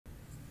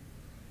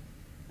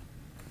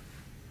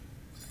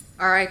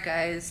Alright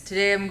guys,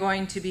 today I'm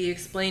going to be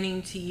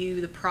explaining to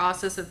you the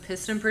process of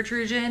piston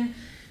protrusion.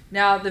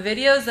 Now the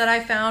videos that I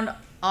found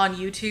on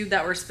YouTube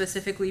that were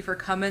specifically for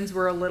Cummins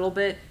were a little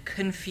bit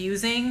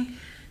confusing,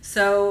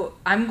 so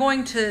I'm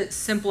going to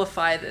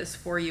simplify this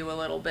for you a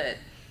little bit.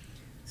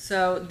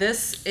 So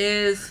this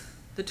is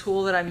the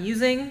tool that I'm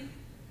using.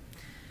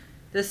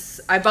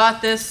 I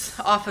bought this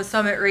off of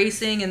Summit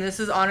Racing, and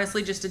this is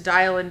honestly just a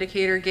dial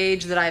indicator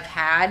gauge that I've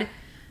had.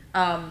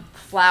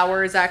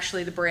 Flower is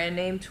actually the brand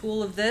name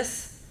tool of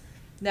this.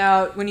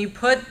 Now, when you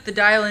put the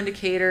dial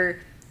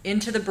indicator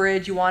into the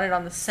bridge, you want it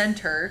on the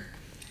center,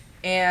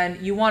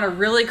 and you want to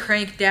really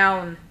crank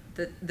down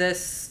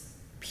this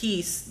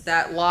piece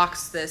that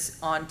locks this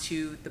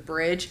onto the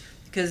bridge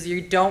because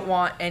you don't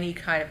want any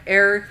kind of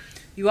error.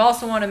 You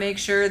also want to make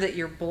sure that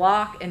your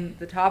block and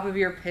the top of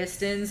your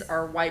pistons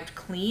are wiped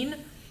clean,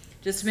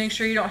 just to make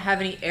sure you don't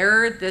have any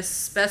error. This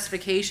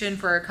specification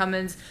for our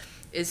Cummins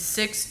is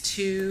 6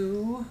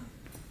 to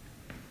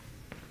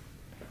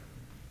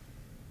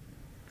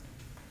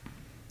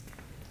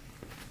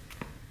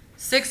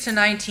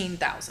 19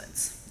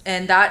 thousandths,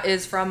 and that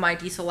is from my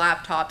Diesel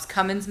Laptops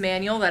Cummins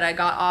manual that I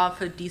got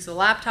off of Diesel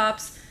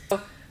Laptops. So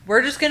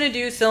we're just going to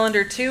do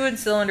cylinder 2 and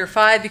cylinder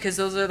 5 because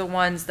those are the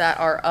ones that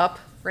are up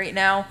right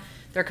now.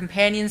 They're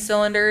companion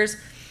cylinders.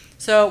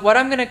 So what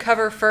I'm going to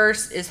cover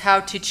first is how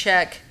to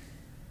check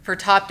for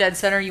top dead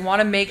center. You want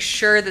to make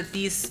sure that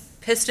these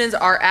pistons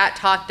are at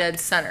top dead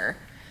center.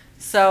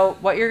 So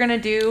what you're going to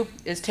do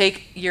is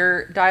take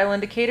your dial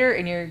indicator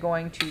and you're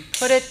going to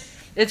put it,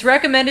 it's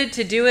recommended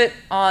to do it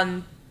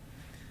on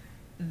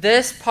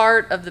this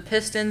part of the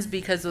pistons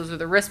because those are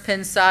the wrist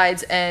pin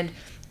sides, and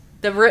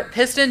the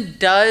piston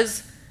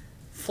does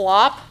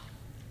flop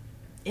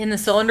in the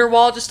cylinder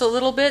wall just a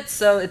little bit,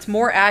 so it's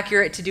more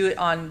accurate to do it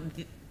on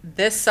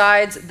this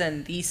sides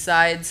than these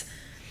sides.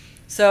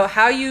 So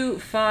how you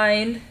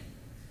find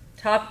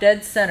top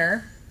dead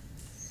center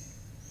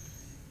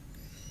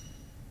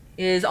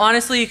is,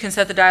 honestly, you can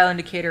set the dial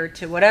indicator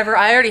to whatever.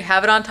 I already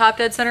have it on top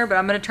dead center, but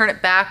I'm going to turn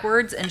it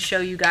backwards and show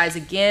you guys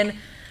again.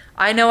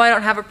 I know I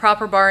don't have a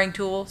proper barring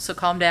tool, so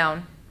calm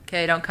down.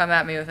 Okay, don't come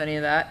at me with any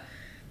of that.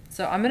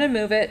 So I'm going to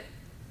move it.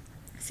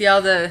 See how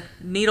the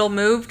needle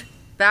moved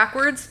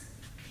backwards?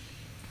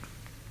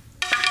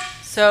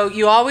 So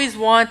you always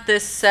want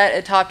this set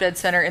at top dead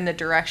center in the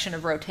direction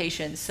of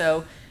rotation.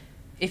 So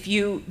if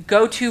you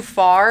go too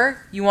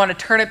far, you want to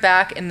turn it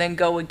back and then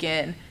go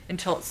again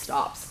until it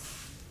stops.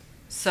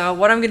 So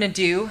what I'm going to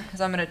do is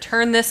I'm going to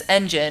turn this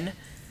engine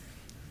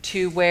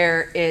to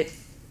where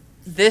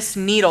this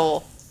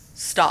needle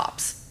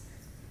stops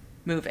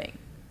moving.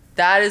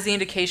 That is the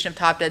indication of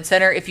top dead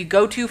center. If you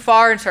go too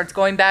far and starts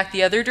going back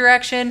the other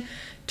direction,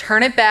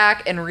 turn it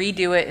back and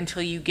redo it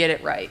until you get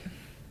it right.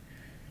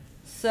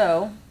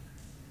 So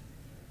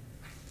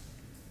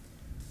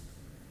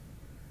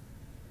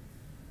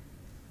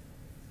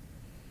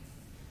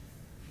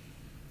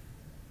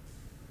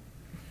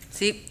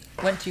see,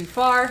 went too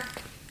far.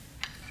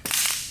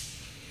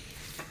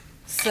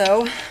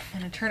 So I'm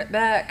going to turn it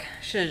back.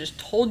 Should have just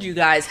told you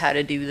guys how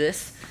to do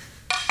this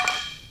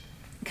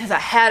because I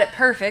had it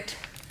perfect.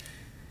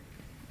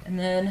 And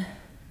then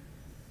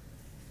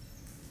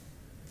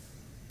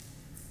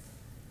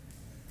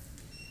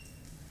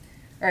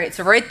all right,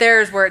 so right there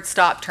is where it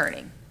stopped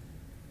turning.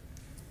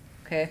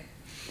 Okay.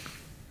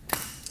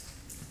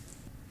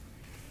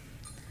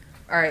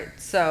 All right,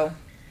 so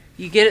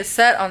you get it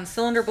set on the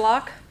cylinder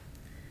block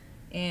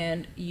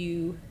and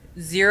you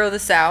zero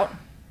this out.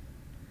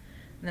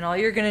 And then all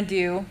you're going to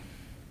do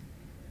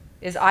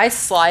is I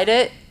slide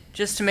it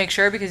just to make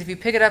sure, because if you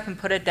pick it up and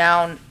put it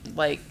down,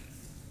 like,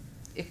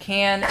 it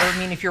can, I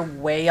mean, if you're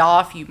way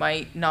off, you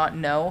might not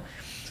know.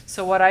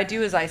 So what I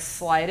do is I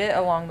slide it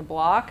along the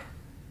block.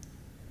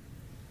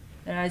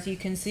 And as you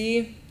can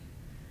see,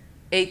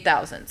 8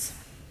 thousandths.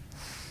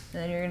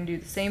 And then you're going to do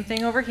the same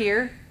thing over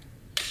here.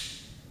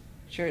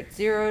 Make sure it's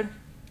zeroed,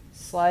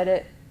 slide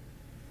it,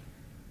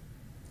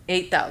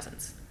 8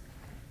 thousandths.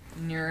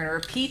 And you're going to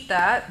repeat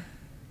that .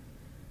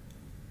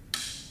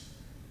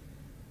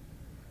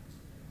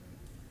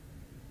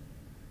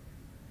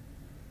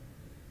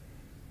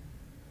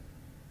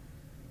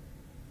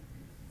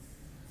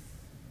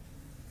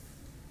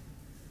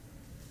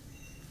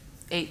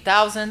 8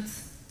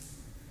 thousandths.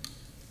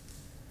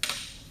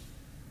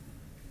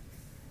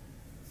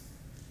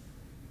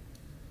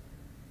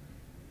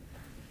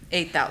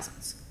 8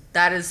 thousandths.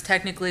 That is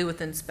technically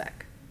within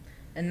spec.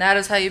 And that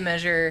is how you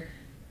measure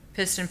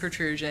piston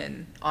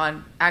protrusion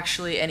on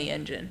actually any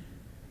engine.